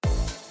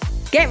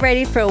Get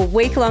ready for a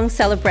week-long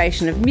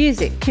celebration of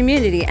music,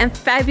 community and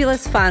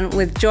fabulous fun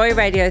with Joy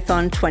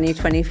Radiothon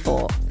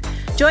 2024.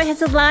 Joy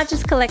has the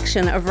largest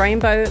collection of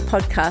rainbow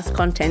podcast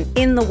content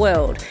in the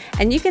world,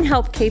 and you can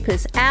help keep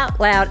us out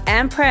loud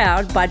and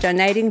proud by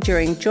donating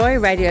during Joy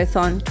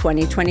Radiothon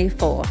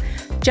 2024.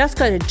 Just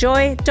go to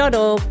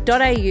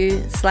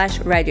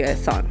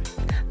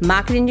joy.org.au/radiothon.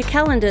 Mark it in your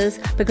calendars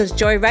because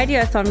Joy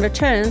Radiothon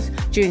returns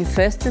June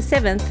 1st to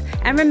 7th,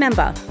 and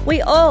remember,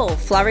 we all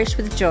flourish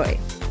with joy.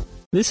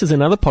 This is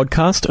another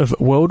podcast of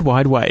World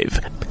Wide Wave,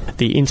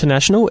 the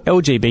international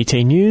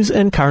LGBT news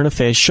and current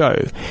affairs show,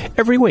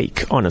 every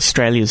week on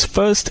Australia's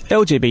first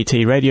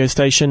LGBT radio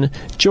station,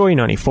 Joy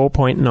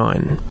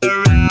 94.9.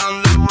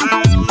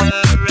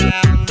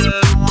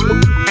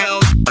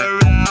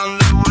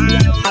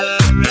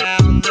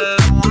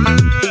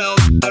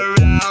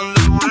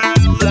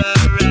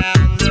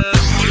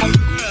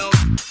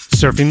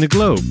 Surfing the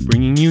globe,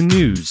 bringing you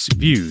news,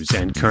 views,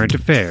 and current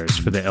affairs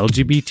for the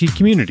LGBT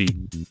community.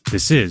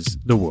 This is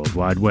the World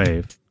Wide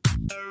Wave.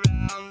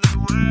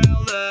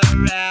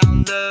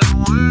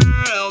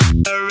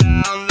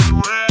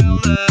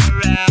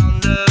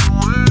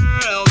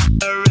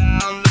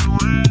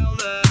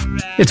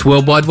 It's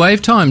World Wide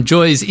Wave time,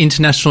 Joy's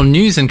international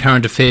news and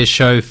current affairs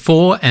show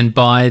for and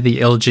by the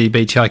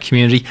LGBTI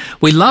community.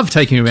 We love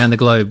taking you around the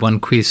globe,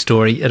 one queer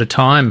story at a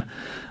time.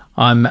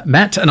 I'm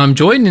Matt, and I'm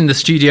joined in the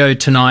studio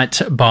tonight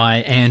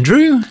by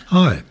Andrew.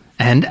 Hi.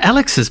 And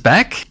Alex is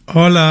back.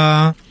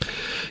 Hola.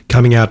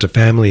 Coming out to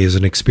family is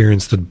an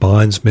experience that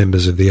binds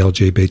members of the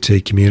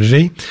LGBT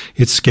community.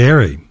 It's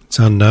scary, it's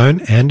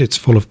unknown, and it's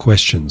full of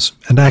questions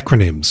and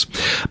acronyms.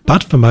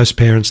 But for most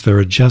parents, there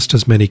are just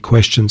as many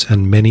questions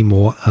and many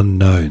more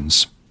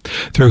unknowns.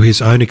 Through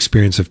his own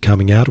experience of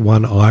coming out,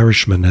 one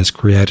Irishman has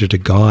created a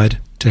guide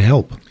to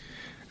help.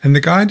 And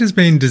the guide has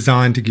been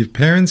designed to give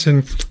parents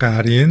and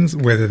guardians,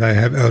 whether they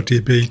have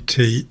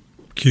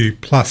LGBTQ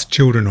plus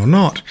children or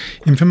not,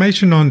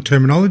 information on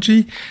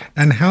terminology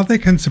and how they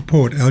can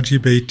support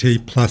LGBT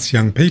plus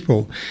young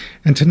people.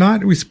 And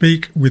tonight we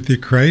speak with the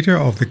creator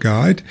of the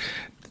guide,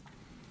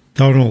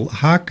 Donald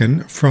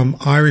Harkin from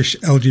Irish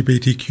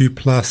LGBTQ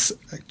plus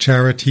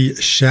charity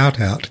Shout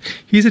Out.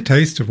 Here's a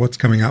taste of what's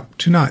coming up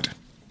tonight.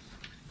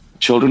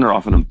 Children are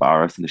often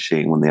embarrassed and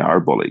ashamed when they are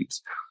bullied.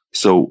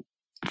 So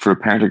for a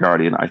parent or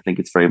guardian, I think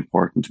it's very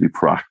important to be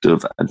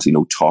proactive and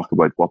to, talk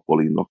about what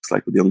bullying looks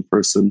like with a young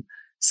person,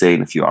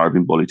 saying if you are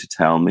being bullied to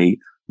tell me,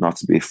 not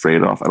to be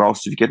afraid of. And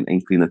also if you get an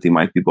inkling that they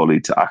might be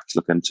bullied, to actually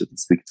look into it and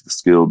speak to the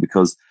school,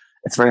 because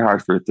it's very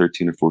hard for a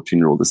 13 or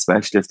 14-year-old,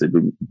 especially if they've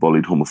been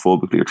bullied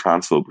homophobically or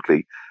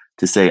transphobically,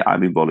 to say I'm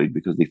being bullied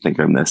because they think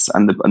I'm this.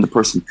 And the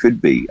person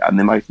could be, and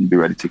they mightn't be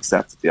ready to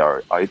accept that they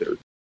are either.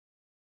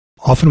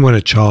 Often when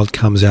a child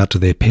comes out to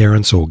their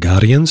parents or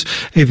guardians,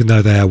 even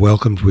though they are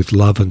welcomed with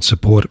love and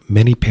support,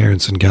 many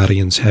parents and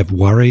guardians have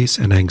worries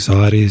and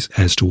anxieties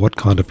as to what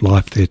kind of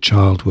life their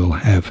child will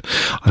have.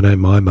 I know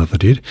my mother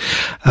did.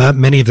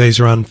 Many of these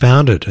are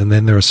unfounded, and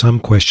then there are some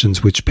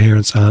questions which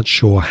parents aren't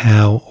sure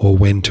how or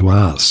when to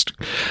ask.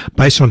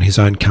 Based on his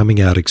own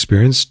coming out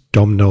experience,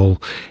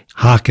 Donald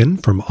Harkin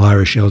from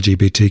Irish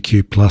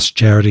LGBTQ plus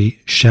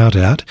charity Shout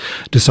Out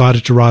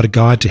decided to write a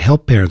guide to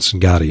help parents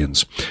and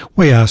guardians.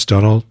 We asked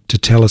Donald to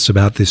tell us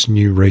about this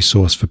new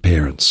resource for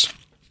parents.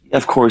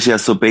 Of course, yeah.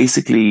 So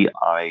basically,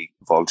 I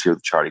volunteer with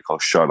a charity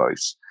called Shout Out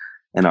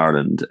in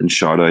Ireland. And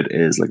Shout Out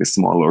is like a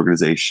small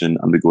organisation,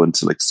 and we go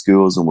into like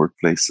schools and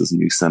workplaces and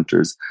youth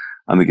centres,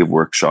 and we give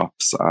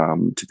workshops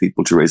to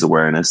people to raise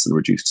awareness and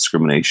reduce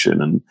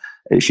discrimination and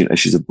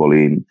issues of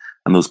bullying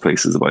and those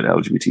places about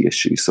LGBT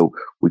issues. So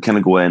we kind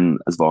of go in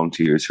as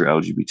volunteers who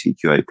are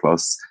LGBTQIA+,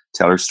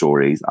 tell our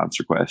stories,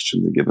 answer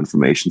questions and give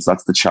information. So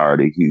that's the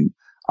charity who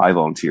I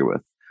volunteer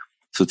with.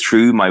 So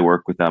through my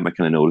work with them, I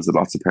kind of noticed that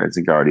lots of parents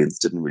and guardians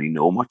didn't really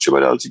know much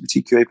about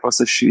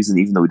LGBTQIA+ issues. And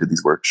even though we did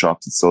these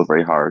workshops, it's still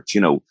very hard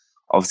to,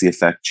 obviously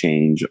affect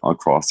change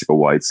across like a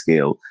wide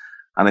scale.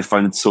 And I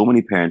found that so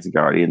many parents and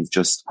guardians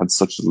just had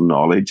such little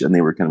knowledge, and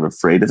they were kind of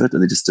afraid of it,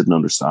 and they just didn't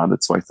understand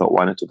it. So I thought,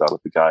 why not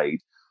develop a guide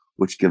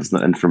which gives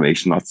them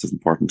information on lots of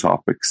important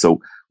topics?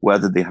 So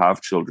whether they have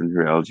children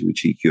who are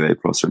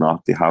LGBTQIA+ or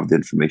not, they have the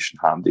information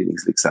handy and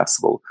easily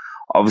accessible.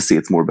 Obviously,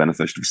 it's more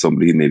beneficial for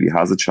somebody who maybe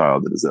has a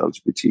child that is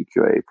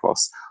LGBTQIA+,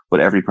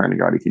 but every parent and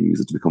guardian can use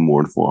it to become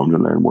more informed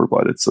and learn more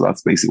about it. So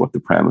that's basically what the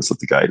premise of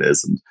the guide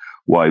is and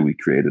why we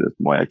created it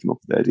and why I came up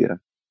with the idea.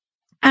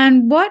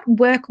 And what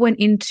work went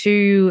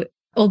into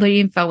all the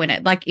info in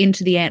it, like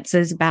into the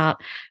answers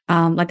about,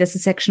 there's a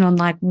section on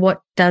like,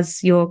 what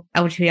does your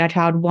LGBTI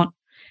child want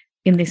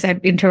in this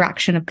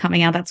interaction of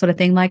coming out, that sort of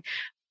thing. Like,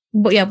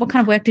 what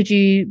kind of work did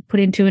you put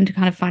into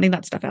kind of finding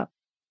that stuff out?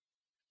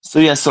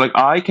 So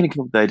I kind of came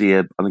up with the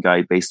idea on the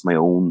guide based on my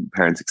own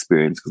parents'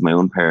 experience, because my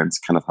own parents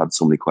kind of had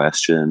so many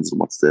questions and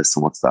what's this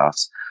and what's that.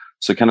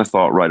 So I kind of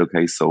thought, right,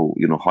 okay, so,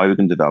 how we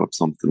can develop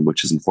something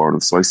which is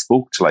informative. So I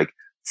spoke to like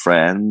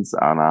friends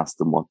and asked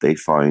them what they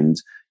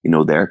found,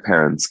 their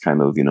parents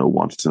kind of,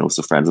 wanted to know.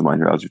 So friends of mine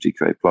who are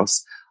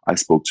LGBTQIA+, I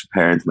spoke to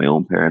parents, my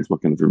own parents,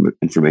 what kind of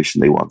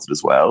information they wanted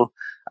as well.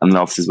 And then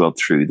obviously as well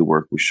through the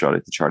work with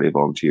Charlotte, the charity I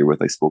volunteer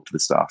with, I spoke to the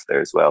staff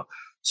there as well.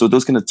 So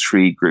those kind of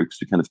three groups,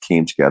 we kind of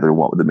came together and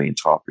what were the main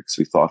topics.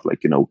 We thought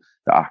like, the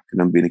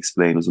acronym being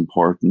explained was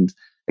important,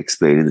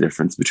 explaining the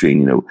difference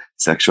between,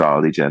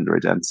 sexuality, gender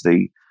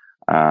identity,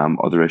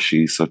 other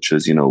issues such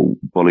as,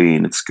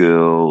 bullying at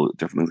school,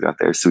 different things like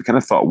that there. So we kind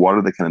of thought, what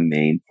are the kind of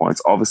main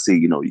points? Obviously,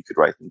 you could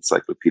write an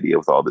encyclopedia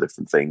with all the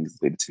different things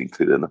needed to be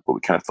included in it, but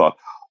we kind of thought,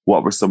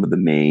 what were some of the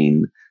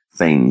main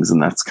things?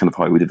 And that's kind of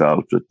how we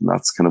developed it. And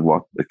that's kind of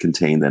what it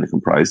contained and it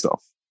comprised of.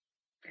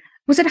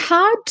 Was it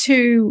hard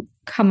to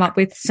come up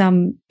with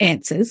some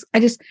answers?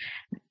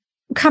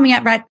 Coming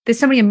out, right, there's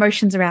so many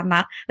emotions around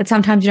that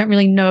sometimes you don't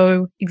really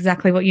know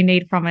exactly what you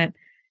need from it.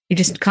 You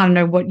just kind of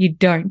know what you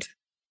don't,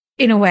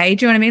 in a way.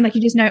 Do you know what I mean? Like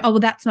you just know, oh, well,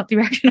 that's not the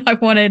reaction I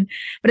wanted,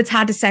 but it's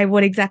hard to say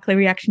what exactly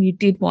reaction you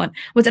did want.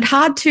 Was it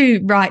hard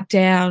to write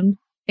down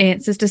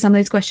answers to some of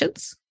these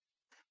questions?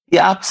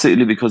 Yeah,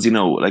 absolutely. Because,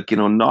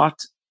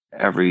 not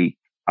every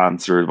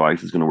answer or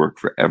advice is going to work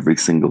for every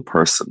single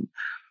person.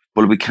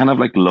 But we kind of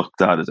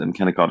looked at it and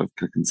kind of got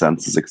a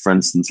consensus. Like, for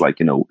instance,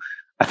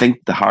 I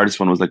think the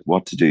hardest one was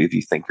what to do if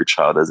you think your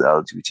child is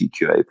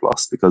LGBTQA+,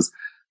 because,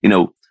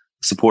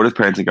 supportive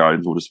parents and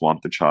guardians will just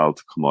want their child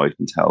to come out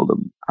and tell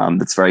them.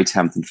 And it's very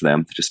tempting for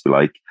them to just be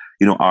like,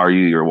 are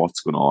you, or what's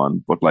going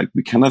on? But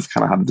we kind of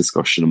had a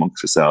discussion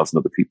amongst ourselves and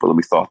other people. And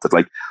we thought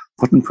that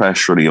putting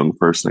pressure on a young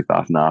person like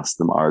that and ask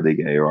them, are they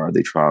gay or are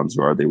they trans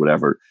or are they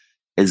whatever,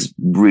 is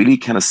really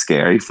kind of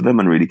scary for them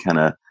and really kind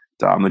of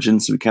damaging.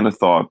 So we kind of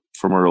thought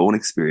from our own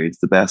experience,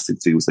 the best thing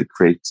to do was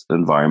create an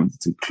environment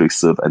that's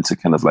inclusive and to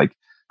kind of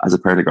as a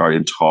parent or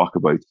guardian, talk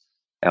about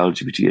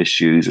LGBT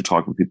issues or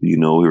talk with people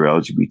who are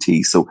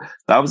LGBT. So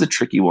that was a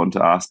tricky one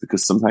to ask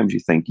because sometimes you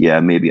think, yeah,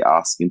 maybe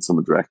asking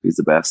someone directly is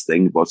the best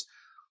thing, but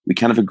we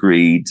kind of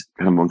agreed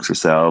amongst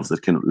ourselves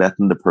that kind of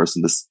letting the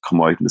person just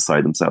come out and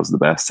decide themselves is the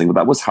best thing. But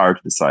that was hard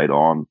to decide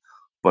on.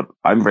 But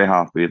I'm very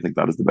happy. I think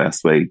that is the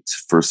best way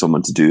for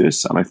someone to do it.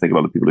 And I think a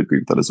lot of people agree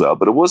with that as well.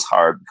 But it was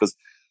hard because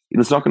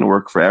it's not going to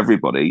work for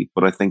everybody,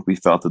 but I think we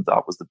felt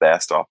that was the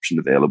best option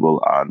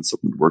available and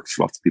something that works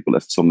for lots of people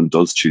if someone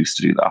does choose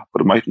to do that.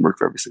 But it mightn't work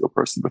for every single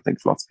person, but I think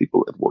for lots of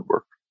people it would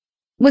work.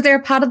 Was there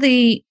a part of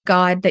the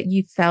guide that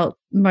you felt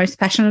most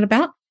passionate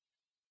about?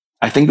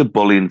 I think the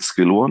bullying at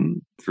school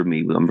one, for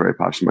me, I'm very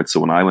passionate about. So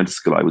when I went to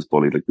school, I was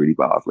bullied really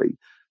badly.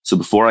 So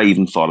before I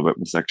even thought about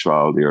my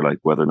sexuality or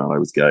whether or not I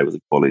was gay, I was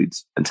bullied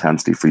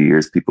intensely for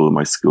years. People in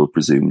my school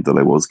presumed that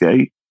I was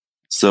gay.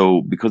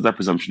 So because that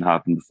presumption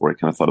happened before I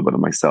kind of thought about it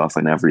myself,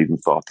 I never even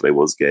thought that I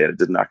was gay. It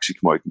didn't actually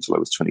come out until I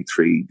was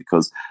 23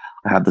 because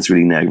I had this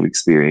really negative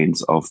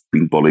experience of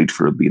being bullied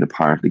for being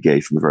apparently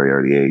gay from a very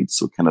early age.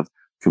 So it kind of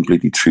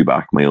completely threw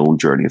back my own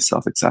journey of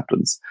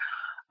self-acceptance.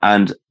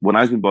 And when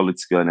I was being bullied at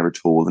school, I never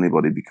told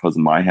anybody because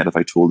in my head, if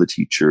I told the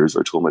teachers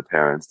or told my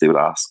parents, they would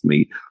ask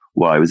me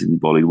why I was being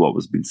bullied, what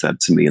was being said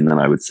to me. And then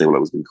I would say, well, I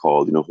was being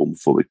called,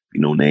 homophobic,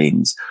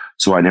 names.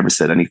 So I never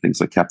said anything.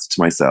 So I kept it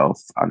to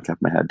myself and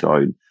kept my head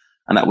down.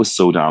 And that was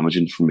so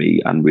damaging for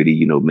me and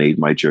really, made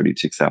my journey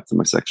to accepting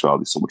my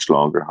sexuality so much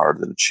longer and harder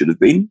than it should have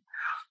been.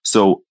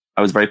 So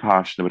I was very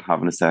passionate about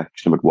having a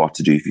section about what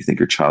to do if you think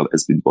your child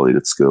has been bullied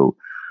at school.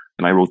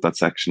 And I wrote that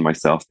section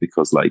myself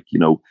because,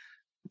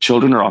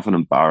 children are often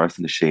embarrassed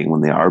and ashamed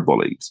when they are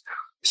bullied.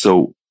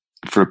 So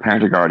for a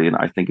parent or guardian,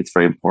 I think it's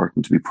very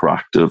important to be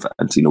proactive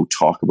and to,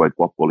 talk about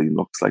what bullying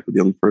looks like with a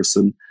young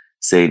person,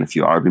 saying if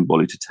you are being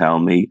bullied to tell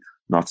me,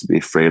 not to be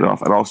afraid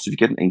of. And also if you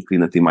get an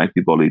inkling that they might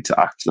be bullied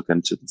to look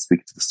into it and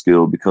speak to the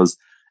school because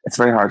it's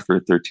very hard for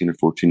a 13 or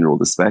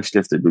 14-year-old, especially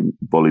if they've been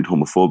bullied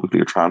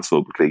homophobically or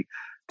transphobically,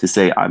 to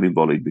say I'm being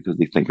bullied because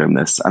they think I'm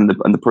this. And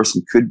the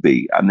person could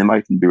be, and they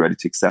mightn't be ready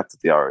to accept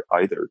that they are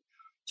either.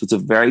 So it's a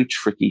very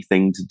tricky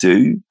thing to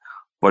do,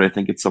 but I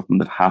think it's something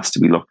that has to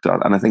be looked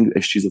at. And I think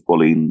issues of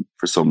bullying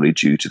for somebody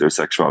due to their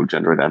sexual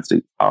gender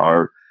identity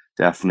are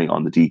definitely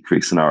on the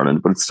decrease in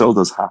Ireland, but it still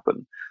does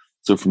happen.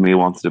 So for me, I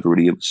wanted to have a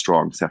really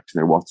strong section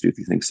there, what to do if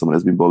you think someone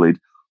has been bullied,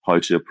 how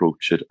to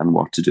approach it and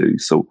what to do.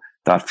 So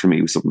that for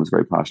me was something I was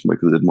very passionate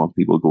about because I didn't want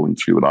people going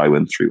through what I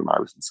went through when I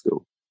was in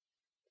school.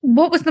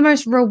 What was the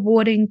most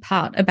rewarding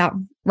part about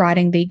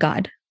writing the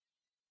guide?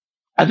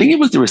 I think it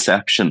was the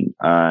reception.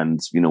 And,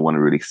 when I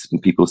really,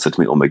 people said to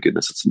me, oh my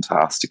goodness, it's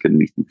fantastic. And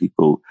meeting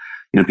people,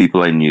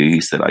 people I knew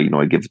who said, I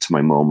give it to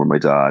my mom or my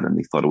dad and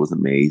they thought it was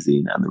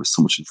amazing and there was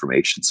so much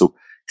information. So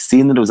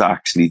seeing that it was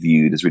actually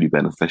viewed as really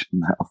beneficial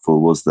and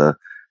helpful was the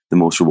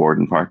most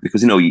rewarding part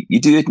because, you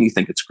do it and you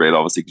think it's great,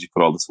 obviously, because you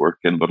put all this work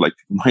in, but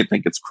people might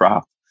think it's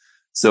crap.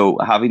 So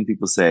having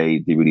people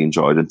say they really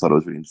enjoyed it and thought it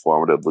was really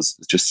informative was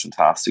just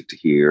fantastic to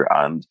hear.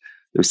 And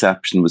the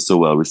reception was so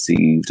well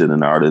received. And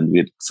in Ireland, we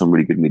had some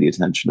really good media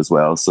attention as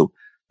well. So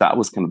that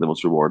was kind of the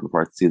most rewarding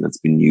part, to see that it's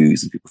been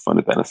used and people find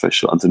it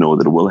beneficial and to know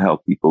that it will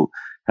help people,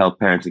 help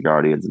parents and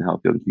guardians and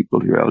help young people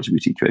who are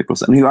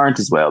LGBTQA+ and who aren't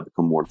as well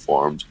become more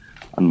informed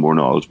and more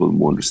knowledgeable and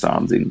more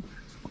understanding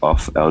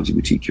of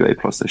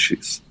LGBTQA+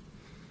 issues.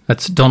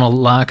 That's Donald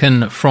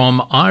Larkin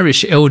from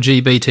Irish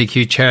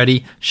LGBTQ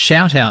charity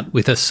Shout Out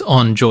with us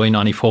on Joy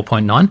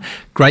 94.9.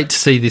 Great to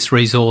see this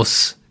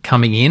resource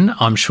coming in,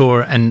 I'm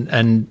sure,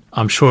 and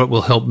I'm sure it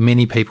will help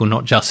many people,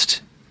 not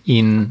just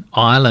in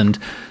Ireland.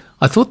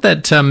 I thought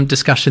that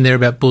discussion there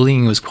about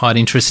bullying was quite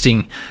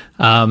interesting.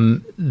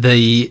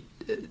 The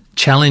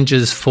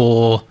challenges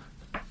for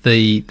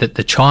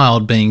the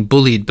child being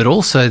bullied, but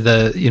also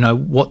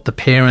what the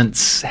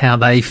parents, how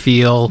they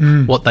feel,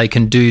 what they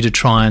can do to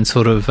try and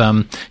sort of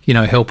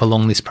help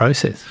along this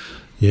process.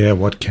 Yeah,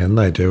 what can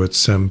they do?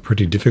 It's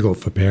pretty difficult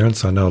for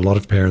parents. I know a lot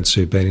of parents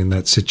who've been in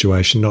that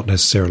situation, not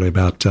necessarily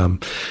about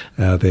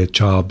their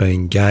child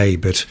being gay,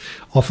 but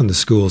often the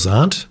schools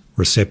aren't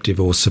receptive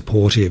or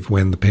supportive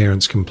when the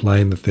parents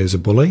complain that there's a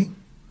bully.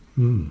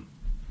 And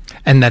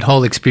that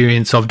whole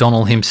experience of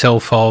Donald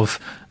himself of,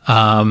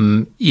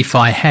 if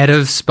I had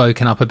have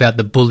spoken up about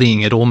the bullying,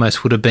 it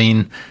almost would have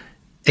been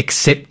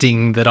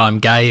accepting that I'm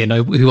gay, and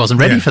he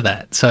wasn't ready for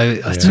that. So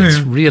it's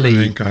really...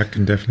 I think I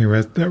can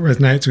definitely that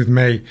resonates with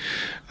me.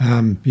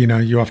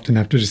 You often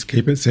have to just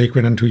keep it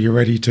secret until you're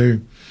ready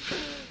to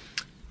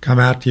come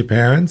out to your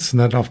parents, and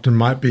that often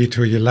might be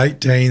till your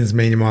late teens.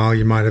 Meanwhile,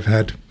 you might have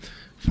had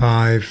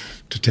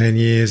 5 to 10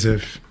 years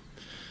of,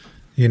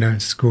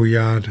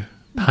 schoolyard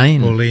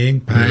bullying,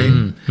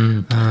 pain,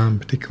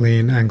 particularly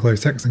in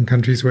Anglo-Saxon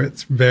countries where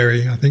it's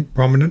very, I think,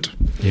 prominent.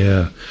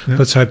 Yeah.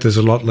 Let's hope there's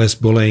a lot less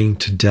bullying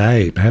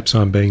today. Perhaps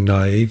I'm being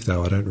naive,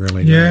 though. I don't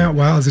really know. Yeah,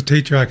 well, as a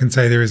teacher, I can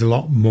say there is a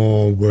lot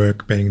more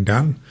work being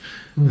done.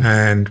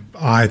 And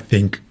I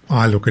think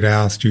I look at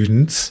our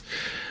students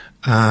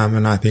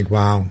and I think,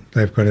 wow,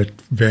 they've got a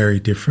very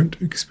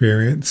different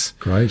experience.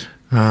 Great.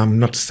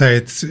 Not to say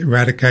it's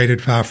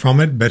eradicated, far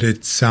from it, but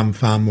it's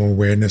far more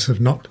awareness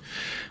of not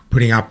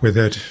putting up with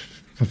it,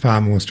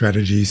 far more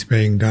strategies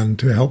being done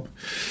to help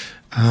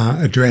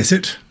address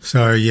it.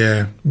 So,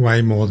 yeah,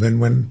 way more than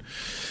when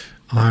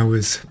I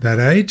was that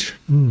age.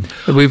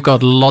 We've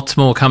got lots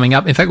more coming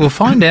up. In fact, we'll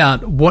find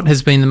out what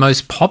has been the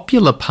most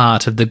popular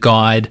part of the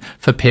guide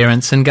for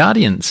parents and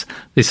guardians.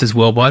 This is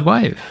World Wide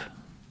Wave.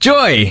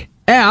 Joy,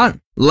 out,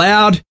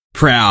 loud,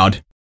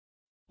 proud.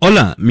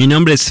 Hola, mi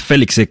nombre es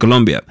Félix de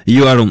Colombia.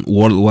 You are on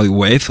World Wide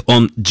Wave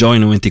on Joy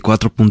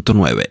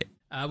 94.9.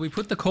 We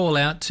put the call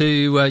out to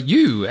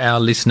you, our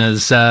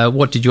listeners.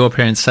 What did your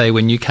parents say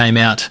when you came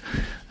out?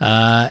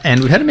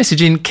 And we've had a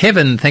message in.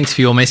 Kevin, thanks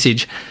for your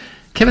message.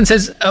 Kevin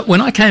says, when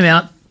I came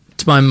out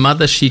to my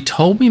mother, she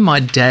told me my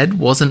dad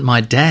wasn't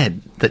my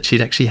dad, that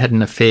she'd actually had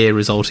an affair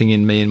resulting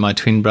in me and my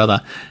twin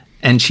brother.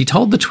 And she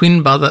told the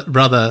twin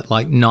brother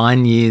like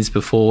 9 years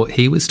before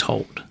he was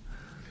told.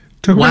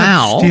 Talk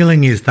about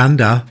stealing his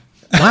thunder.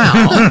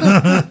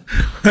 Wow.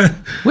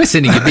 We're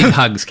sending you big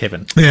hugs,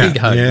 Kevin. Yeah, big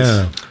hugs.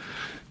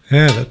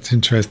 Yeah, that's an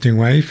interesting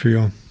way for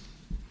you.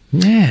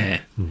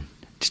 Yeah.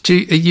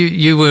 Did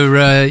you were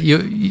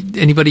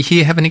anybody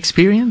here have an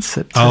experience?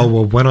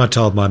 Well, when I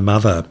told my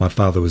mother my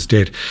father was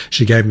dead,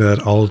 she gave me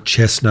that old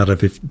chestnut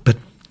of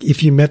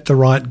if you met the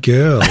right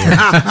girl.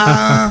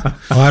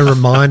 I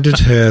reminded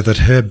her that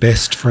her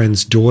best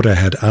friend's daughter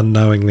had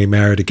unknowingly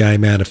married a gay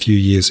man a few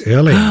years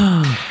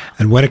earlier.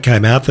 And when it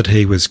came out that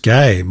he was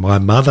gay, my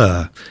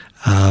mother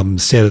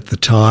said at the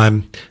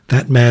time,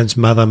 that man's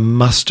mother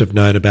must have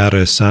known about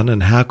her son,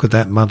 and how could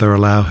that mother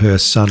allow her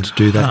son to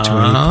do that to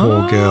any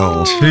poor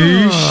girl?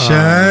 Touche.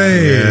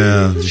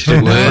 Yeah,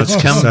 words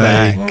come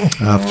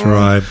back. After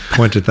I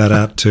pointed that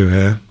out to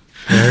her.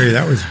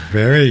 That was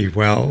very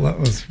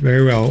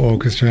well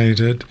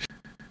orchestrated.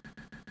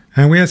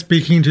 And we are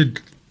speaking to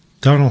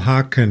Donald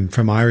Harkin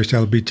from Irish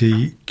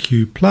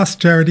LGBTQ plus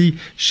charity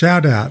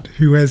Shout Out,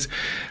 who has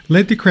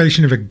led the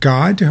creation of a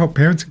guide to help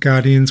parents and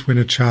guardians when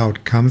a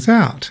child comes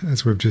out,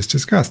 as we've just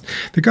discussed.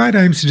 The guide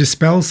aims to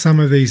dispel some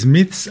of these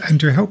myths and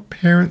to help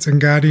parents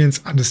and guardians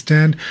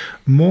understand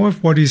more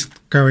of what is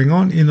going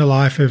on in the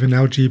life of an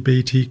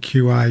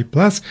LGBTQI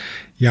plus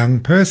young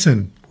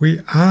person.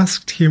 We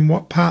asked him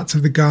what parts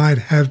of the guide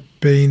have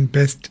been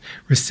best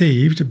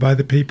received by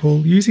the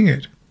people using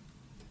it.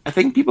 I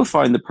think people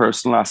find the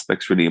personal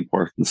aspects really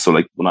important. So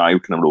like when I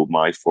kind of wrote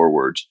my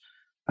foreword,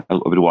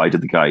 a bit why I did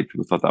the guide,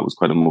 people thought that was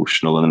quite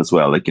emotional. And then as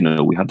well, like,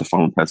 we had the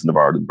former president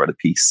of Ireland read a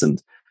piece, and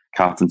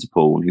Catherine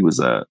Tapone, who was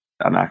an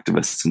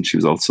activist, and she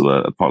was also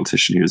a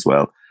politician here as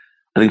well.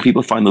 I think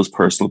people find those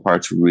personal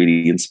parts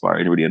really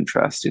inspiring, really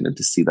interesting, and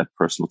to see that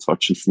personal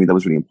touch. And for me, that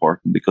was really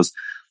important because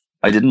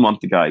I didn't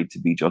want the guide to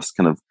be just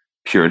kind of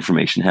pure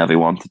information heavy. I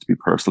wanted it to be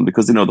personal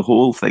because, the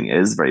whole thing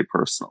is very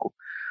personal.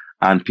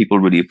 And people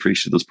really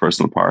appreciated those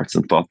personal parts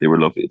and thought they were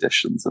lovely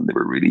additions, and they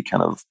were really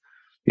kind of,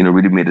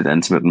 really made it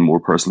intimate and more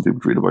personal for people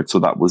to read about. So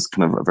that was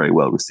kind of a very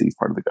well received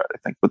part of the guide, I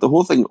think. But the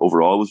whole thing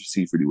overall was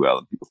received really well,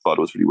 and people thought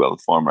it was really well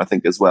informed. I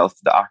think as well,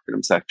 the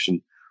acronym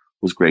section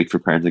was great for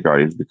parents and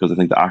guardians, because I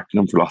think the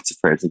acronym for lots of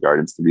parents and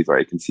guardians can be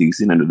very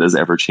confusing, and it is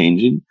ever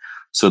changing.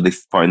 So they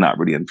find that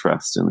really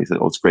interesting. They said,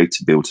 it's great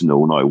to be able to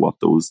know now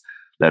what those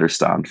letters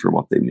stand for and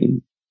what they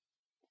mean.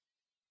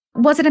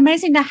 Was it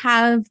amazing to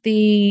have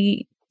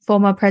the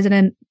former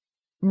president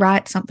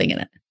write something in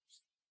it?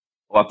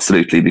 Oh,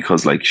 absolutely,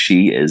 because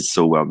she is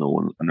so well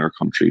known in our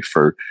country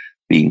for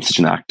being such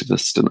an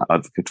activist and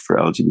advocate for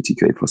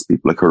LGBTQA plus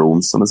people. Her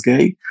own son is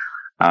gay,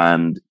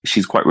 and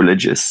she's quite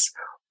religious,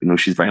 you know,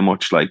 she's very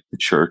much like the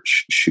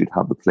church should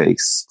have a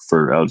place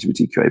for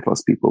LGBTQIA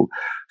plus people.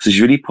 So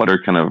she really put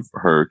her kind of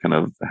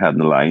head in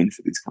the line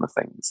for these kind of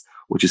things,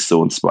 which is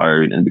so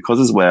inspiring. And because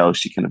as well,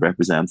 she kind of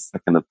represents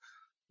that kind of,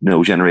 you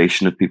know,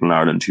 generation of people in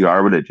Ireland who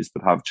are religious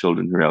but have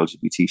children who are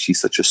LGBT. She's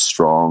such a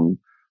strong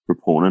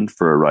proponent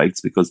for her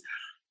rights, because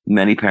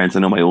many parents, I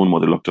know my own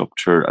mother, looked up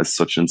to her as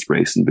such an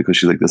inspiration, because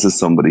she's like, this is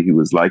somebody who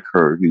was like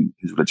her,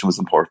 whose religion was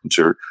important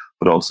to her,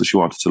 but also she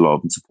wanted to love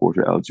and support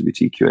her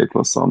LGBTQIA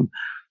plus son.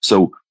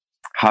 So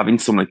having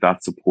someone like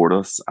that support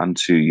us and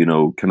to, you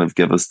know, kind of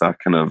give us that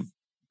kind of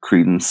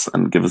credence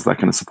and give us that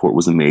kind of support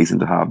was amazing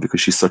to have,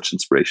 because she's such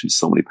inspiration to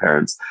so many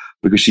parents,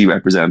 because she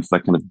represents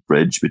that kind of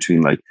bridge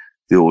between like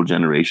the old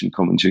generation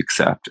coming to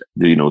accept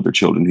their, you know, their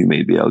children who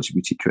may be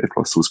LGBTQIA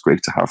plus. So it's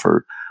great to have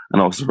her.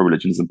 And also her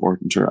religion is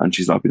important to her, and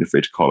she's not been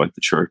afraid to call out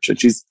the church. And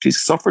she's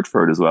suffered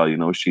for it as well. You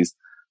know, she's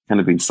kind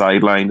of been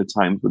sidelined at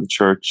times with the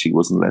church. She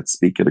wasn't let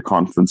speak at a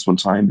conference one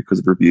time because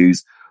of her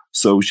views.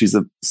 So she's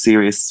a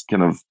serious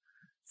kind of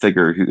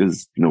figure who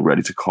is, you know,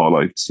 ready to call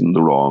out, you know,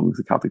 the wrongs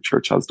the Catholic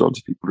Church has done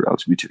to people who are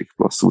LGBTQ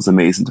plus. So it was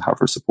amazing to have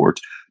her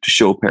support, to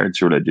show parents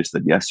who are religious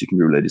that yes, you can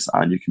be religious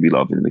and you can be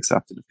loving and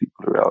accepting of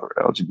people who are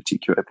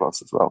LGBTQI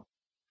plus as well.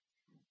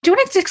 Do you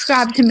want to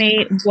describe to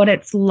me what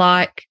it's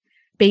like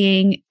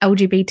being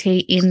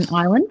LGBT in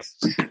Ireland?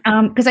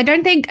 Because I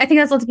think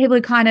there's lots of people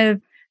who kind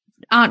of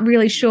aren't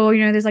really sure.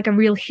 You know, there's like a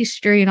real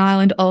history in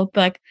Ireland of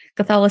like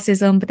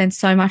Catholicism, but then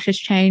so much has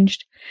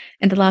changed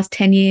in the last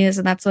 10 years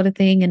and that sort of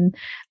thing. And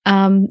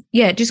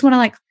just want to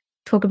like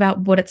talk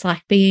about what it's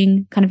like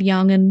being kind of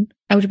young and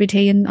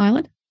LGBT in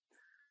Ireland.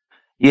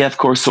 Yeah, of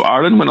course. So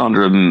Ireland went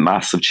under a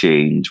massive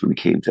change when it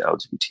came to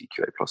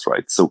LGBTQI plus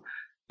rights. So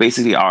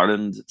basically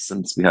Ireland,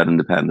 since we had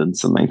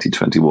independence in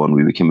 1921,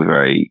 we became a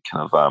very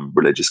kind of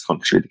religious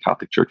country. The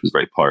Catholic Church was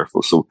very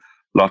powerful. So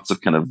lots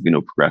of kind of, you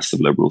know, progressive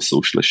liberal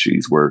social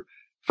issues were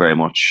very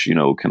much, you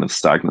know, kind of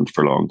stagnant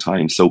for a long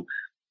time. So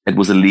it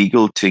was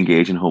illegal to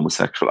engage in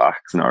homosexual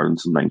acts in Ireland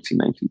until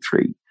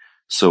 1993.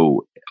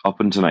 So up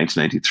until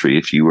 1993,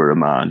 if you were a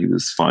man who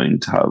was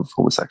found to have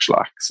homosexual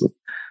acts with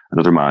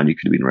another man, you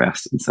could have been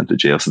arrested and sent to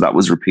jail. So that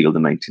was repealed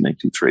in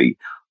 1993.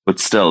 But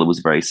still, it was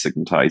very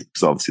stigmatized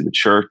because obviously the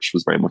church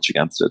was very much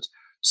against it.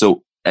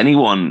 So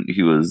anyone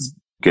who was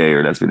gay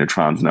or lesbian or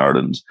trans in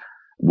Ireland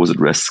was at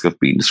risk of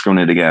being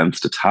discriminated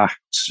against,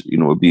 attacked, you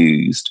know,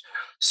 abused.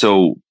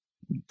 So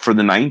for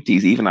the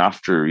 90s, even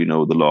after, you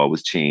know, the law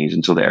was changed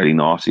until the early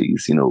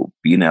noughties, you know,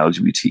 being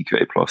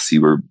LGBTQA plus,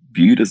 you were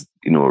viewed as,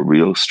 you know, a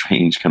real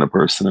strange kind of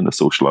person and a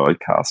social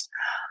outcast.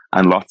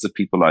 And lots of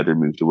people either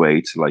moved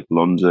away to like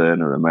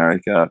London or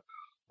America,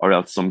 or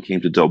else some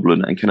came to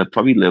Dublin and kind of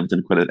probably lived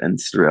in quite an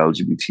insular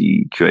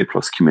LGBTQA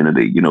plus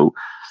community. You know,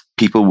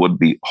 people would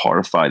be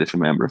horrified if a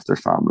member of their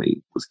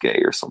family was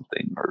gay or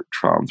something, or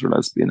trans or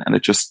lesbian. And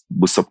it just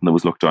was something that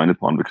was looked down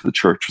upon because the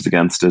church was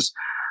against it.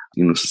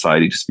 You know,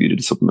 society just viewed it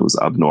as something that was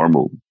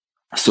abnormal.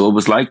 So it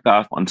was like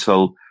that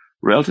until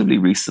relatively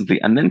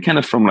recently. And then kind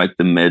of from like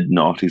the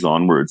mid-noughties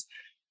onwards,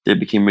 there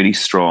became really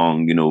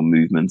strong, you know,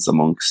 movements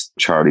amongst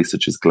charities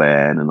such as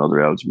Glen and other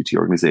LGBT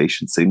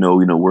organizations saying, no,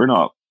 you know, we're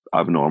not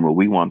abnormal.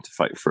 We want to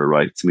fight for our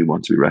rights and we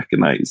want to be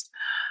recognized.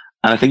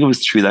 And I think it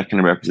was through that kind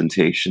of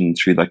representation,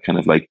 through that kind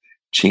of like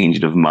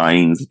changing of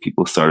minds, that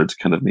people started to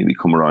kind of maybe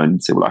come around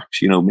and say, well,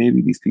 actually, you know,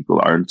 maybe these people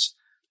aren't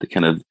the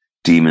kind of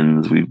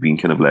demons we've been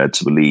kind of led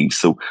to believe.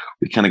 So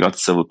we kind of got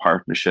civil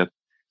partnership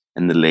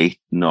in the late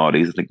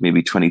noughties, I think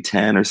maybe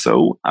 2010 or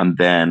so. And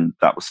then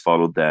that was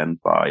followed then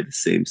by the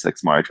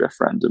same-sex marriage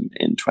referendum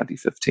in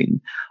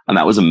 2015. And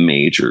that was a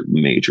major,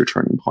 major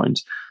turning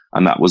point.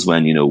 And that was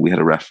when, you know, we had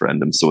a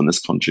referendum. So in this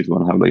country, if we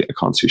want to have like a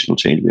constitutional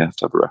change, we have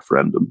to have a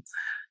referendum.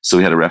 So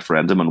we had a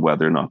referendum on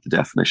whether or not the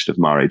definition of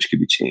marriage could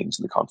be changed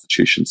in the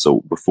constitution.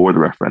 So before the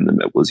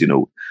referendum, it was, you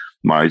know,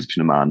 marriage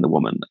between a man and a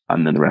woman.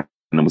 And then the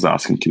referendum was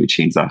asking, can we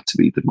change that to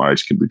be that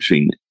marriage can be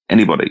between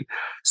anybody?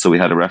 So we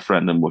had a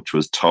referendum which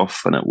was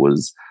tough and it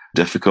was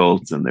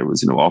difficult, and there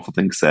was, you know, awful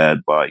things said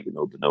by, you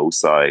know, the no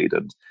side,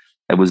 and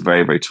it was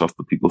very, very tough,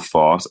 but people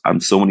fought,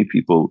 and so many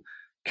people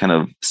kind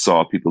of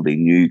saw people they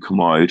knew come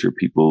out, or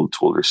people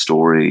told their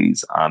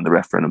stories, and the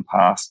referendum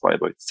passed by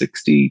about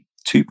 62%,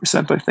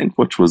 I think,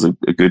 which was a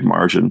good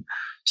margin.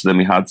 So then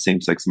we had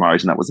same-sex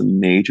marriage, and that was a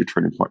major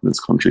turning point in this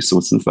country.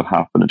 So since that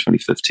happened in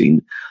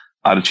 2015,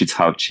 attitudes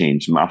have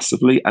changed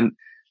massively, and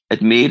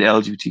it made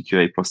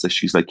LGBTQA plus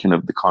issues like kind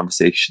of the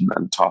conversation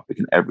and topic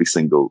in every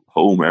single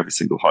home or every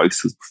single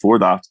house. Because before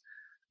that,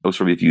 it was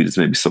probably viewed as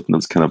maybe something that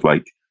was kind of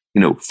like,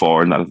 you know,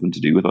 foreign, that had nothing to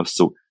do with us.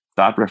 So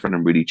that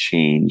referendum really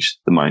changed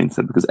the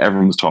mindset because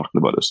everyone was talking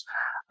about it.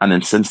 And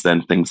then since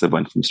then, things have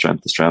went from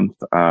strength to strength.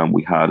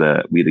 We had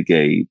a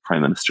gay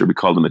prime minister. We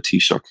called him a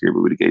Taoiseach here,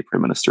 but we had a gay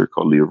prime minister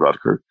called Leo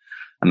Varadkar.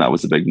 And that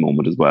was a big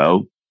moment as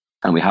well.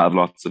 And we have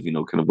lots of, you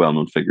know, kind of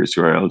well-known figures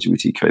who are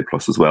LGBTQI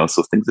plus as well.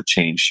 So things have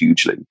changed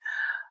hugely.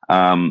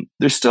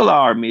 There still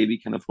are maybe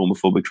kind of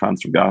homophobic,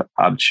 transphobic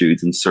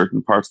attitudes in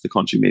certain parts of the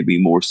country,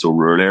 maybe more so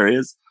rural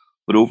areas.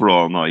 But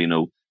overall now, you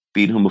know,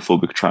 being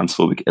homophobic,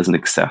 transphobic isn't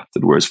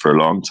accepted. Whereas for a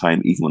long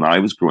time, even when I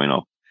was growing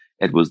up,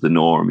 it was the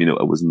norm.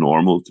 It was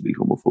normal to be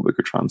homophobic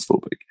or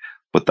transphobic,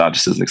 but that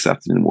just isn't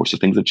accepted anymore. So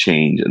things have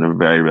changed in a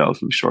very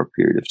relatively short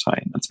period of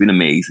time. It's been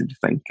amazing to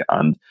think.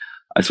 And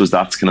I suppose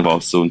that's kind of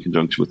also in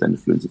conjunction with the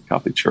influence of the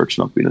Catholic Church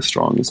not being as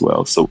strong as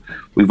well. So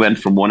we went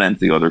from one end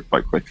to the other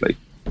quite quickly.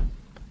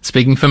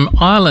 Speaking from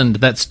Ireland,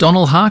 that's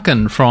Donald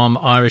Harkin from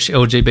Irish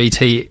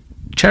LGBT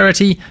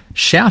charity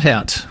Shout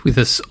Out with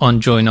us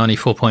on Joy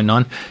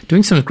 94.9,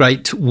 doing some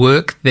great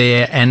work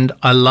there. And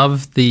I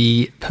love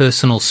the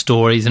personal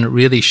stories, and it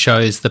really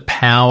shows the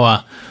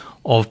power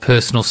of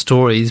personal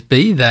stories,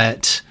 be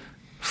that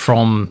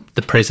from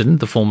the president,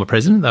 the former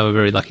president. They were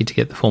very lucky to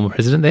get the former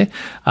president there,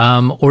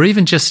 or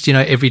even just,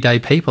 everyday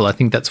people. I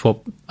think that's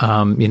what,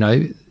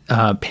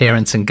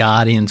 parents and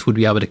guardians would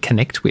be able to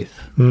connect with.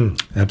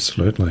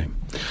 Absolutely.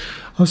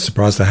 I was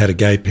surprised they had a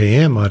gay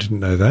PM. I didn't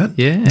know that.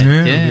 Yeah.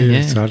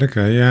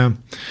 Sadaka, yeah.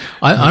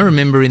 I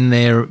remember in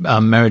their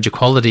marriage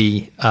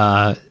equality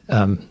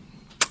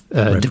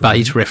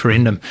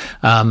referendum,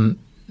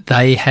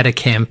 they had a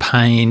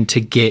campaign to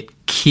get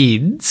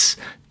kids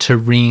to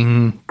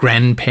ring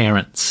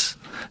grandparents.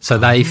 So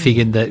they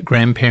figured that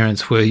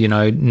grandparents were,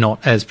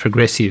 not as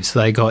progressive. So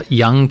they got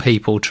young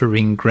people to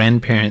ring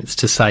grandparents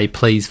to say,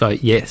 please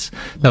vote yes.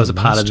 That was a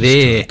part of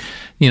their,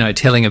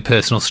 telling of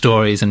personal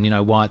stories and,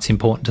 why it's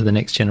important to the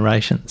next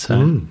generation.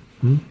 So,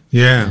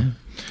 yeah.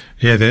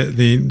 The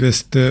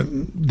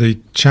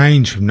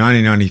change from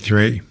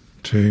 1993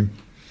 to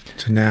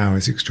now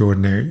is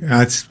extraordinary.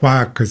 It's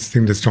why, because I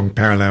think there's a strong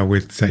parallel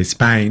with, say,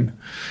 Spain.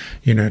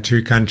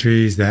 Two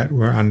countries that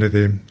were under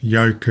the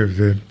yoke of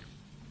the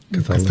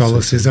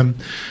Catholicism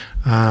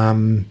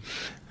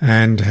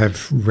and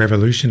have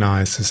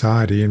revolutionised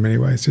society in many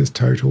ways. Just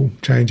total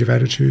change of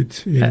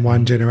attitudes in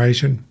one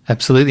generation.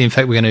 Absolutely. In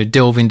fact, we're going to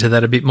delve into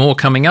that a bit more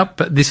coming up.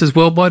 But this is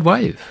Worldwide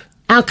Wave.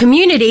 Our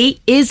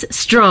community is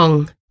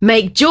strong.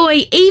 Make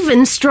Joy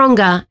even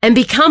stronger and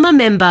become a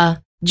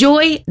member.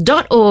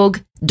 joy.org.au.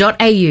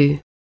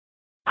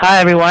 Hi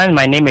everyone,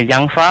 my name is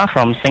Yang Fa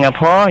from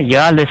Singapore.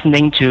 You're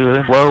listening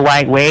to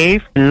Worldwide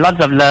Wave.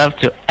 Lots of love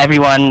to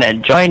everyone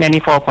at Joy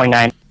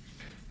 94.9.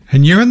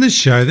 And you're on the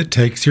show that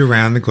takes you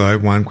around the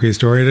globe, one queer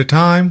story at a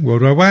time,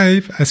 Worldwide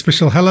Wave. A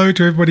special hello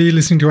to everybody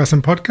listening to us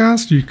on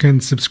podcast. You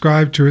can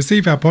subscribe to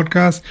receive our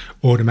podcast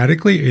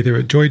automatically, either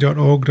at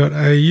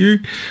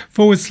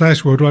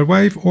joy.org.au/Worldwide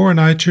Wave or on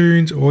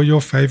iTunes or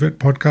your favourite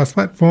podcast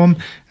platform.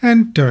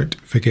 And don't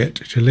forget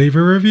to leave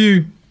a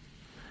review.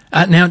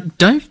 Now,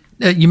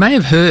 you may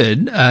have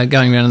heard,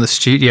 going around in the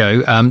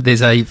studio,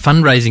 there's a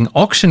fundraising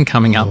auction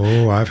coming up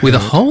with a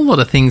whole lot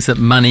of things that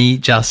money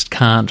just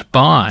can't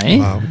buy.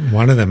 Well,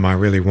 one of them I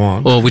really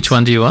want. Or which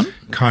one do you want?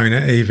 Kona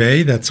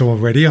EV. That's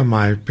already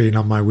been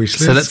on my wish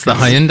list. So that's the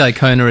Hyundai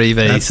Kona EV.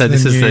 That's so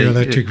this the is new the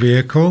electric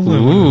vehicle, the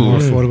more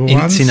affordable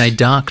ones. It's in a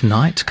dark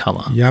night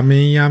colour.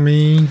 Yummy.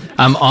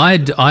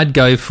 I'd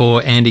go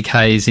for Andy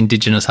Kay's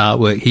Indigenous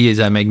artwork. He is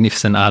a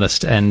magnificent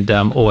artist and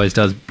always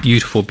does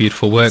beautiful,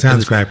 beautiful work.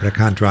 Sounds great, but I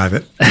can't drive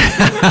it.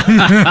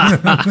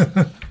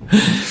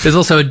 There's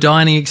also a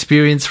dining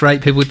experience for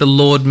 8 people with the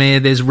Lord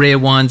Mayor. There's rare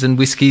wines and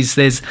whiskies.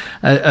 There's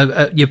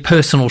your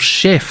personal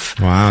chef,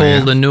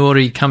 Paul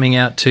Lenuri, coming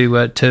out to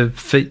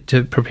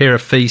prepare a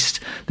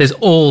feast. There's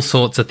all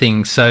sorts of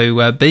things.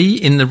 So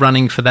be in the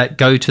running for that.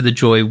 Go to the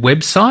Joy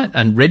website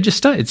and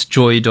register. It's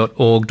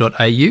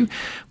joy.org.au.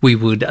 We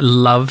would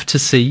love to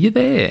see you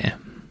there.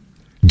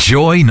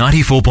 Joy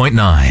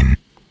 94.9.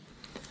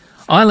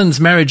 Ireland's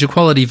marriage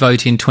equality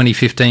vote in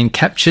 2015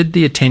 captured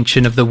the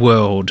attention of the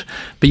world,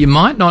 but you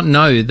might not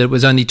know that it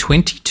was only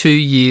 22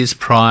 years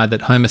prior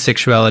that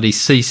homosexuality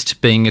ceased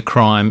being a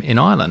crime in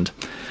Ireland.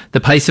 The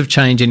pace of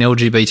change in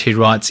LGBT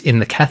rights in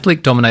the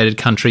Catholic-dominated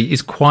country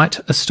is quite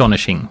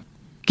astonishing.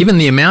 Given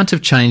the amount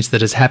of change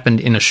that has happened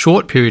in a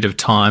short period of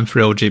time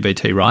for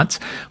LGBT rights,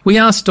 we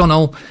asked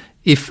Donald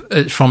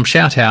from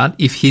Shout Out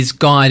if his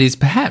guide is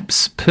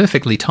perhaps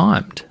perfectly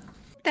timed.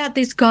 That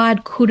this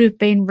guide could have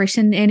been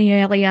written any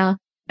earlier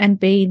and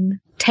been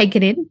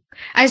taken in.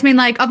 I just mean,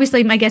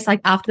 obviously, I guess,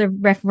 after the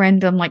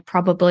referendum,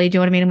 probably, do you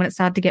know what I mean, when it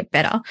started to get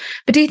better.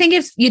 But do you think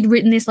if you'd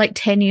written this,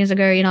 10 years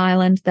ago in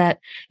Ireland, that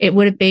it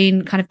would have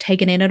been kind of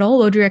taken in at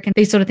all? Or do you reckon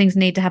these sort of things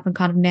need to happen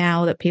kind of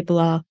now that people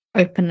are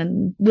open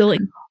and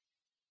willing?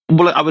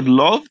 Well, I would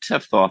love to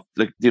have thought,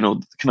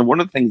 kind of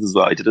one of the things as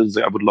well I did is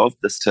I would love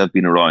this to have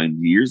been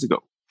around years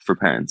ago for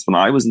parents. When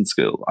I was in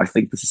school, I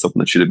think this is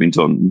something that should have been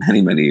done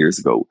many, many years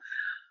ago.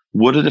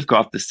 Would it have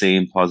got the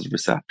same positive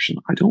reception?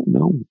 I don't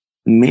know.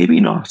 Maybe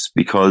not,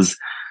 because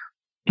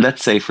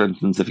let's say, for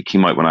instance, if it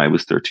came out when I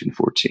was 13,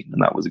 14,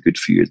 and that was a good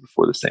few years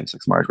before the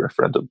same-sex marriage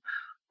referendum,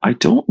 I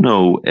don't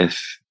know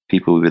if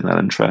people would have been that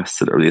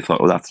interested or they thought,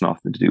 that's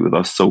nothing to do with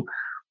us. So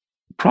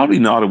probably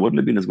not. It wouldn't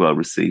have been as well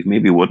received.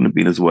 Maybe it wouldn't have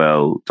been as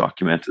well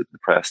documented in the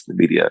press and the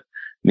media.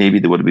 Maybe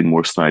there would have been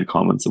more snide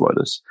comments about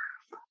it.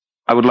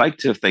 I would like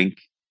to think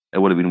it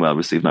would have been well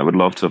received. And I would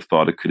love to have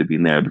thought it could have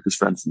been there because,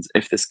 for instance,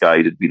 if this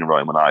guide had been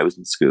around when I was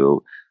in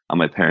school and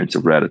my parents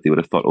have read it, they would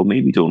have thought,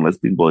 maybe don't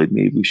lesbian boy,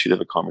 maybe we should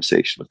have a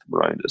conversation with them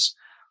around it.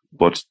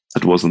 But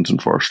it wasn't,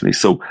 unfortunately.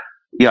 So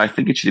Yeah, I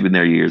think it should have been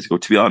there years ago.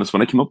 To be honest,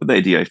 when I came up with the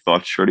idea, I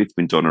thought surely it's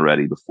been done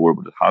already before,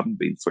 but it hadn't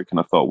been. So I kind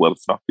of thought, well, if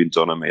it's not been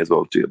done, I may as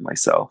well do it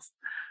myself.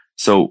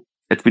 So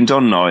it's been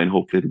done now, and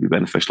hopefully it'll be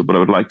beneficial. But I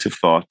would like to have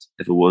thought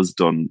if it was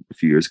done a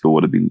few years ago, it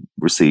would have been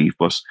received.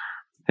 But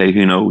hey,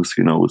 who knows?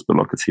 Who knows? But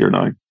look, it's here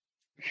now.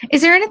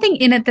 Is there anything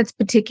in it that's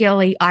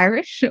particularly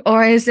Irish,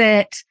 or is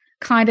it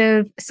kind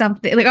of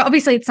something like,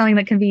 obviously it's something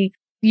that can be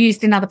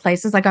used in other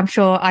places? Like I'm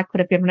sure I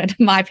could have given it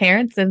to my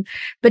parents,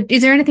 but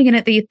is there anything in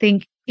it that you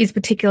think is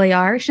particularly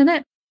Irish in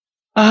it?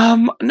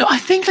 No, I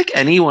think like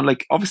anyone,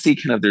 like obviously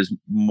kind of there's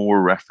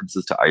more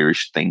references to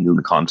Irish things in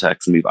the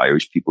context and we have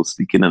Irish people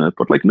speaking in it,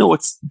 but like no,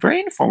 it's very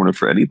informative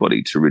for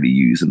anybody to really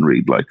use and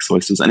read. Like, so I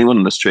suppose anyone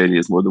in Australia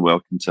is more than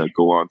welcome to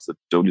go on to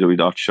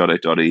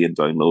www.shoutout.ie and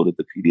download it.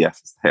 The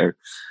PDF is there.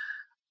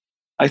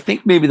 I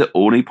think maybe the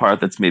only part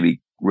that's maybe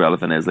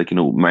relevant is like,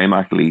 Mary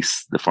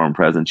McAleese, the former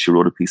president, she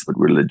wrote a piece about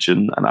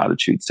religion and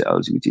attitudes to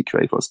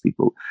LGBTQIA plus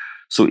people.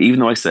 So even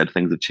though I said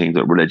things have changed,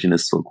 that religion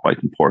is still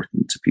quite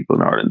important to people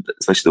in Ireland,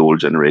 especially the older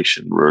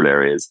generation, rural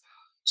areas.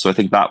 So I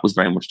think that was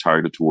very much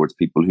targeted towards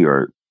people who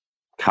are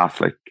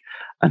Catholic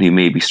and who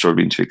may be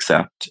struggling to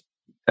accept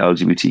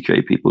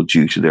LGBTQIA people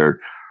due to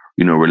their,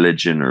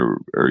 religion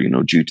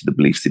or due to the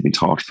beliefs they've been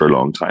taught for a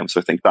long time.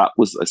 So I think that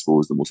was, I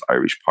suppose, the most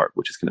Irish part,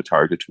 which is kind of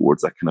targeted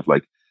towards that kind of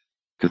like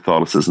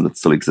Catholicism that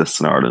still exists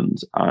in Ireland.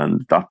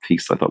 And that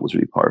piece I thought was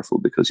really powerful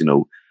because,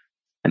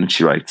 and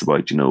she writes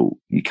about,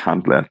 you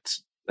can't let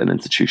an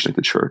institution like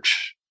the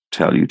church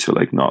tell you to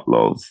like not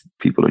love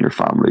people in your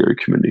family or your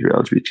community who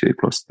are LGBTQIA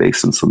plus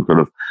based on some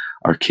kind of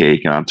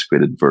archaic and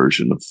antiquated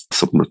version of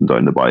something written down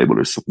in the Bible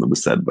or something that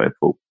was said by a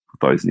pope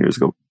 1,000 years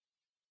ago.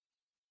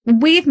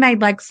 We've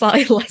made like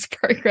slightly less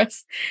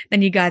progress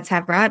than you guys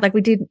have, right? Like we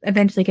did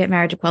eventually get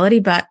marriage equality,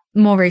 but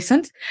more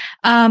recent.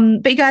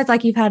 But you guys,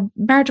 like you've had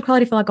marriage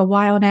equality for like a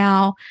while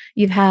now.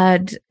 You've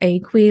had a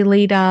queer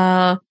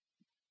leader.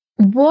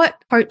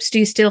 What hopes do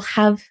you still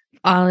have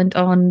Ireland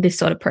on this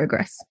sort of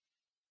progress?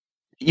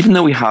 Even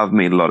though we have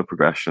made a lot of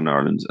progression in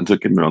Ireland, and don't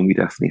get me wrong, we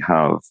definitely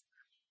have,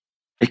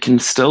 it can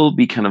still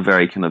be kind of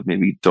very kind of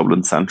maybe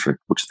Dublin centric,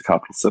 which is the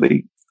capital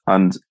city.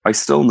 And I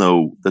still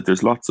know that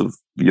there's lots of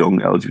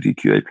young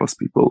LGBTQIA plus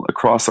people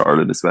across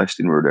Ireland,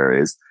 especially in rural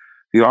areas,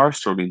 who are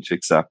struggling to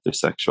accept their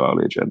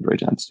sexuality or gender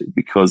identity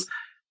because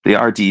they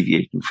are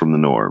deviating from the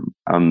norm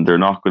and they're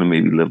not going to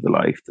maybe live the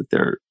life that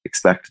they're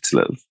expected to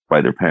live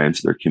by their parents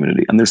or their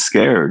community. And they're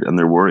scared and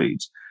they're worried.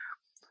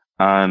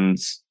 And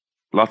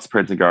lots of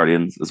parents and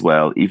guardians as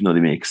well, even though they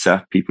may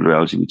accept people who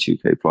are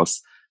LGBTQIA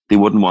plus, they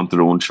wouldn't want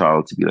their own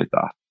child to be like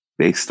that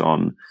based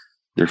on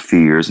their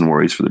fears and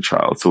worries for the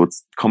child. So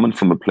it's coming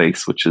from a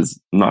place which is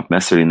not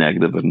necessarily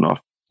negative and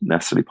not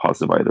necessarily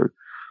positive either.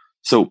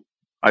 So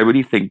I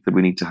really think that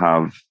we need to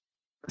have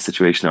a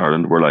situation in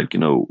Ireland where like,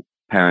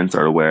 parents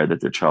are aware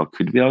that their child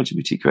could be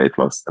LGBTQIA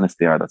plus, and if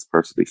they are, that's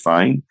perfectly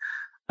fine.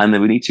 And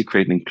then we need to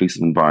create an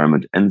inclusive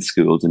environment in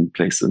schools and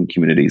places and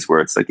communities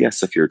where it's like,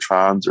 yes, if you're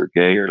trans or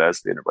gay or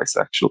lesbian or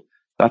bisexual,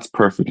 that's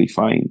perfectly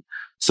fine.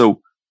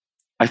 So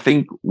I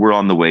think we're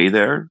on the way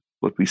there,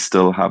 but we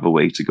still have a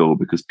way to go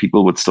because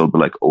people would still be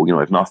like, oh, I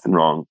have nothing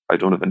wrong. I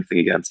don't have anything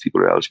against people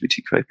who are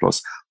LGBTQIA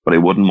plus, but I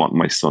wouldn't want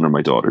my son or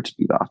my daughter to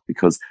be that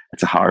because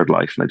it's a hard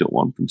life and I don't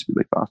want them to be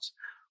like that.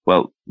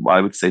 Well,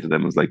 I would say to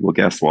them is like, well,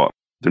 guess what?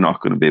 They're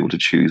not going to be able to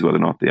choose whether or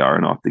not they are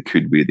or not. They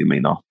could be, they may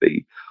not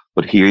be.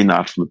 But hearing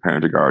that from a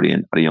parent or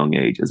guardian at a young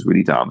age is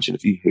really damaging.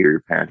 If you hear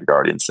your parent or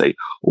guardian say,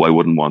 oh, I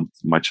wouldn't want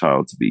my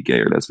child to be gay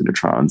or lesbian or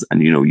trans,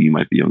 and you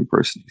might be a young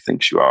person who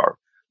thinks you are,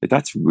 like,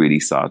 that's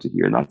really sad to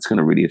hear, and that's going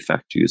to really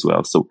affect you as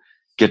well. So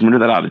getting rid of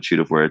that attitude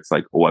of where it's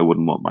like, oh, I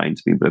wouldn't want mine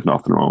to be, but I've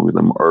nothing wrong with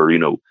them, or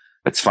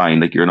it's fine,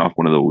 like you're not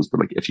one of those, but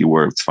like if you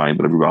were, it's fine,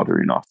 but I'd rather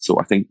you're not. So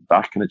I think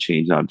that kind of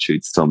change in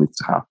attitude still needs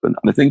to happen,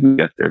 and I think we'll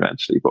get there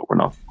eventually, but we're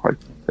not quite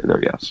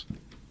there yet.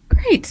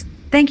 Great.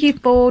 Thank you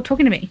for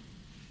talking to me.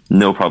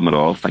 No problem at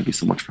all. Thank you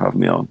so much for having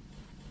me on.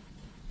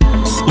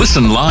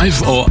 Listen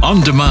live or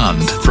on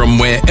demand from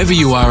wherever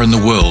you are in the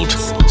world.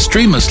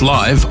 Stream us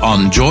live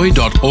on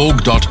joy.org.au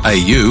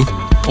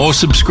or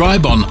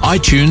subscribe on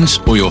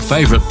iTunes or your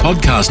favourite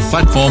podcast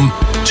platform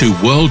to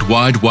World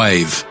Wide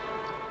Wave.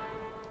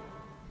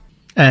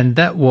 And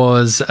that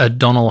was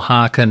Donald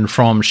Harkin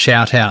from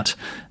Shout Out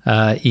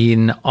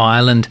in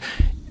Ireland.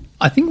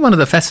 I think one of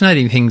the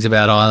fascinating things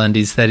about Ireland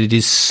is that it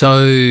is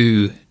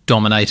so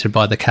dominated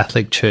by the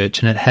Catholic Church,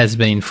 and it has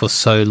been for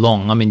so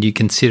long. I mean, you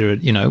consider it,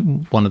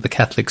 one of the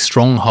Catholic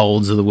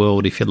strongholds of the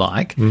world, if you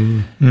like.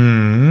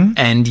 Mm.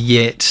 And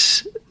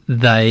yet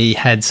they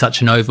had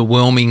such an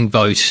overwhelming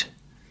vote,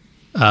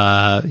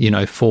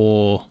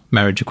 for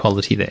marriage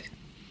equality there.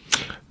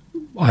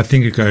 I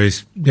think it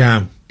goes,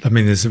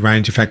 there's a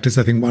range of factors.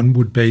 I think one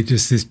would be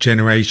just this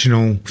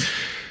generational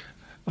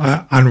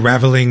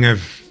unraveling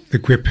of the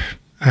grip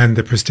and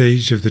the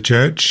prestige of the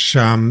church,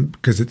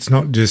 because it's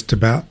not just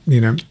about,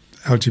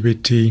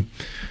 LGBTI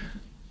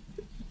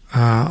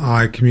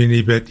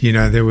community, but,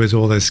 there was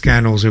all those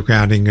scandals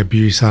regarding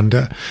abuse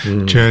under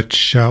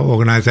church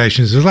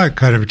organisations. It was like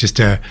kind of just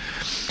a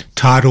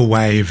tidal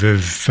wave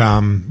of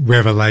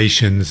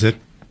revelations that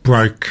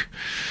broke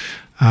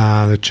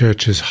the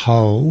church's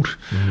hold.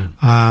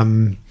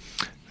 And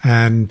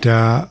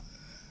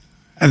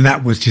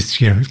that was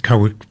just,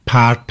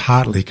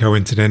 partly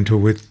coincidental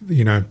with,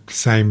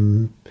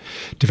 same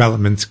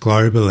developments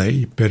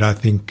globally. But I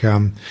think,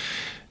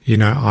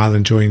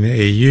 Ireland joining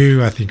the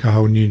EU, I think a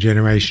whole new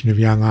generation of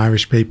young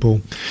Irish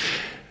people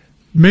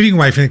moving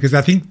away from it, because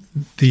I think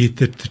the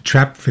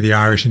trap for the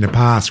Irish in the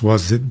past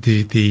was that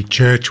the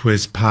church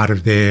was part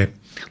of their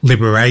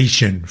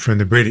liberation from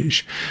the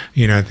British.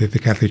 The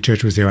Catholic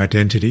Church was their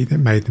identity that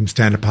made them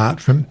stand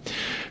apart from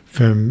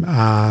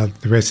the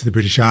rest of the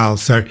British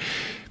Isles. So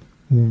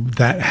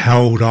that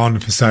held on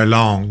for so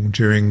long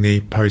during the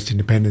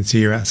post-independence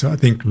era. So I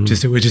think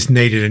we just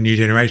needed a new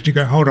generation to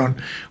go, hold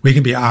on, we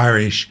can be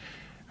Irish.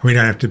 We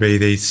don't have to be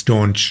these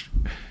staunch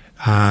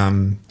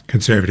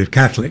conservative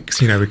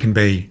Catholics. We can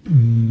be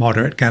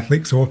moderate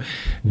Catholics or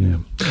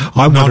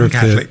I wonder if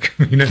non-Catholic.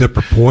 the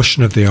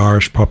proportion of the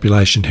Irish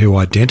population who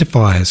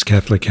identify as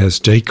Catholic has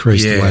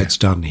decreased the way it's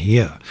done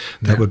here.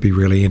 That would be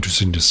really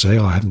interesting to see.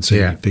 I haven't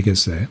seen any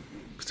figures there.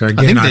 So again,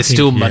 I think they're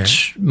still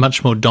much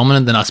more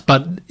dominant than us,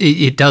 but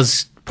it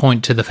does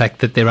point to the fact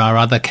that there are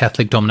other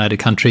Catholic-dominated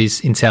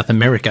countries in South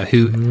America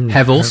who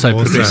have also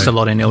progressed a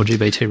lot in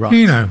LGBT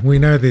rights. We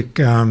know that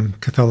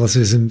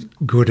Catholicism's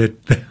good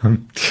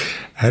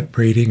at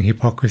breeding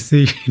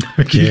hypocrisy.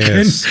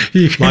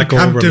 You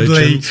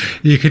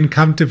can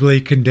comfortably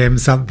condemn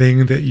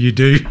something that you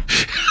do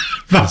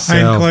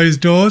behind closed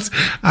doors.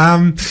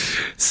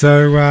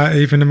 So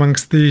even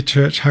amongst the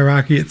church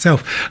hierarchy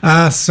itself.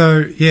 I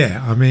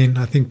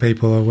think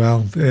people are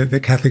the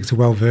Catholics are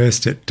well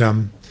versed at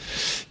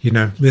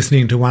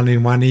listening to one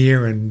in one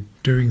ear and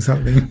doing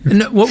something.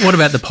 And what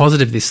about the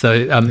positive of this,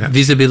 though?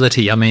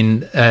 Visibility. I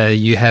mean,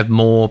 you have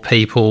more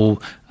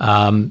people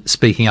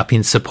speaking up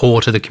in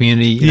support of the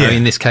community.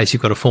 In this case,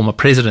 you've got a former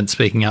president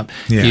speaking up.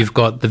 You've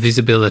got the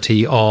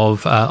visibility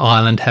of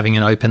Ireland having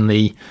an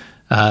openly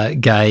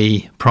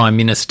gay prime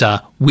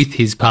minister with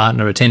his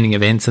partner attending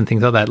events and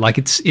things like that. Like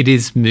it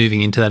is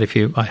moving into that.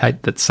 I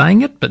hate that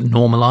saying it, but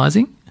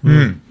normalising.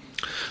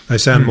 They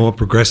sound more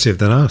progressive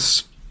than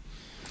us.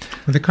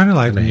 Well, they're kind of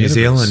like New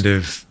Zealand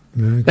of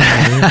New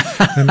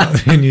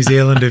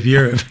Zealand of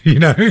Europe,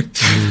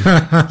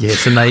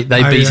 Yes, and they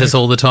beat us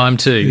all the time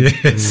too.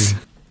 Yes.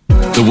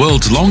 The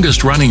world's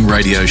longest running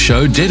radio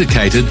show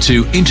dedicated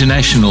to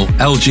international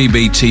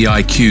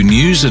LGBTIQ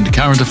news and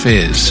current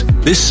affairs.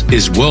 This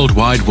is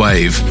Worldwide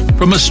Wave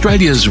from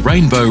Australia's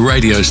Rainbow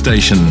radio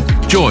station,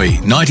 Joy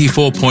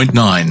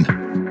 94.9.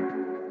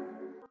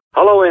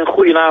 Hallo en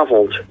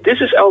goedenavond.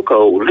 This is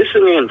Elko,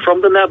 listening in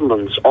from the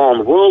Netherlands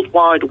on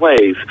Worldwide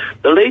Wave,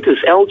 the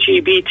latest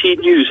LGBT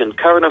news and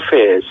current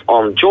affairs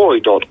on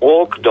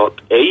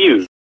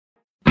joy.org.au.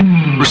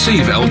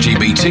 Receive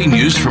LGBT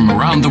news from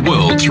around the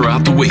world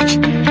throughout the week.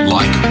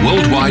 Like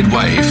Worldwide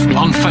Wave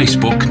on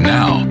Facebook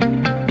now.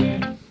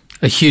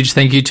 A huge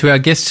thank you to our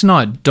guest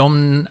tonight,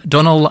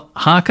 Donal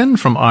Harkin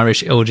from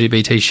Irish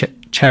LGBT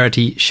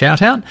charity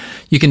Shoutout.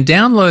 You can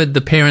download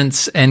the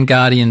Parents and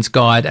Guardians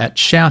Guide at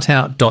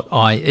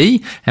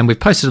shoutout.ie, and we've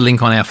posted a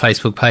link on our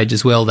Facebook page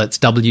as well. That's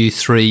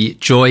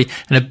W3Joy.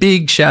 And a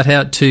big shout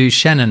out to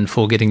Shannon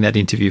for getting that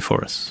interview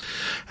for us.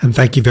 And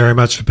thank you very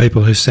much for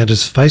people who sent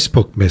us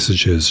Facebook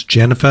messages.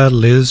 Jennifer,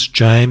 Liz,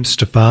 James,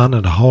 Stefan,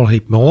 and a whole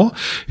heap more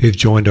who've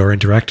joined or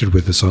interacted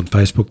with us on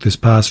Facebook this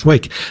past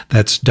week.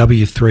 That's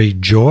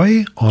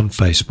W3Joy on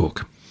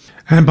Facebook.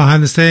 And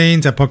behind the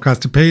scenes, our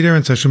podcaster Peter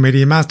and social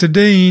media master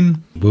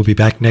Dean. We'll be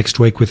back next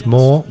week with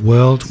more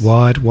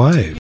Worldwide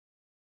Wave.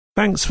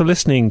 Thanks for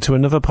listening to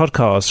another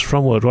podcast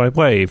from Worldwide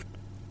Wave,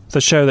 the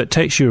show that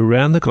takes you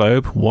around the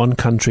globe, one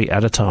country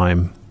at a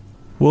time.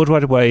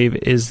 Worldwide Wave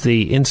is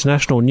the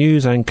international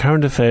news and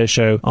current affairs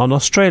show on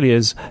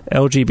Australia's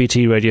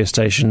LGBT radio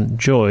station,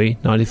 Joy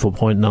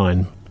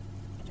 94.9.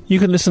 You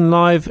can listen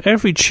live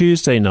every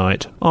Tuesday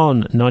night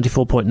on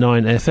 94.9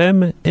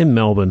 FM in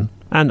Melbourne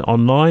and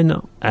online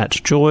at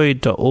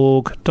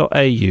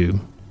joy.org.au.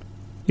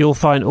 You'll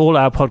find all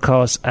our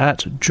podcasts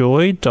at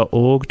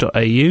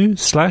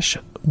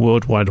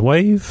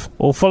joy.org.au/worldwidewave,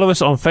 or follow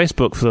us on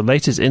Facebook for the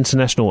latest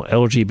international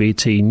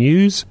LGBT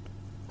news.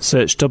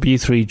 Search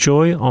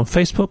W3Joy on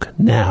Facebook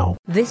now.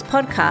 This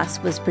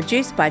podcast was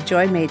produced by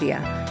Joy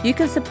Media. You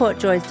can support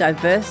Joy's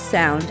diverse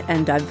sound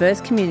and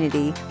diverse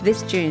community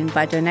this June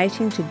by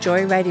donating to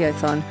Joy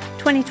Radiothon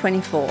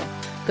 2024.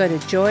 Go to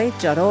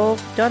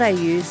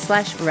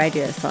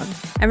joy.org.au/radiothon.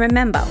 And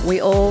remember,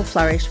 we all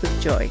flourish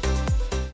with joy.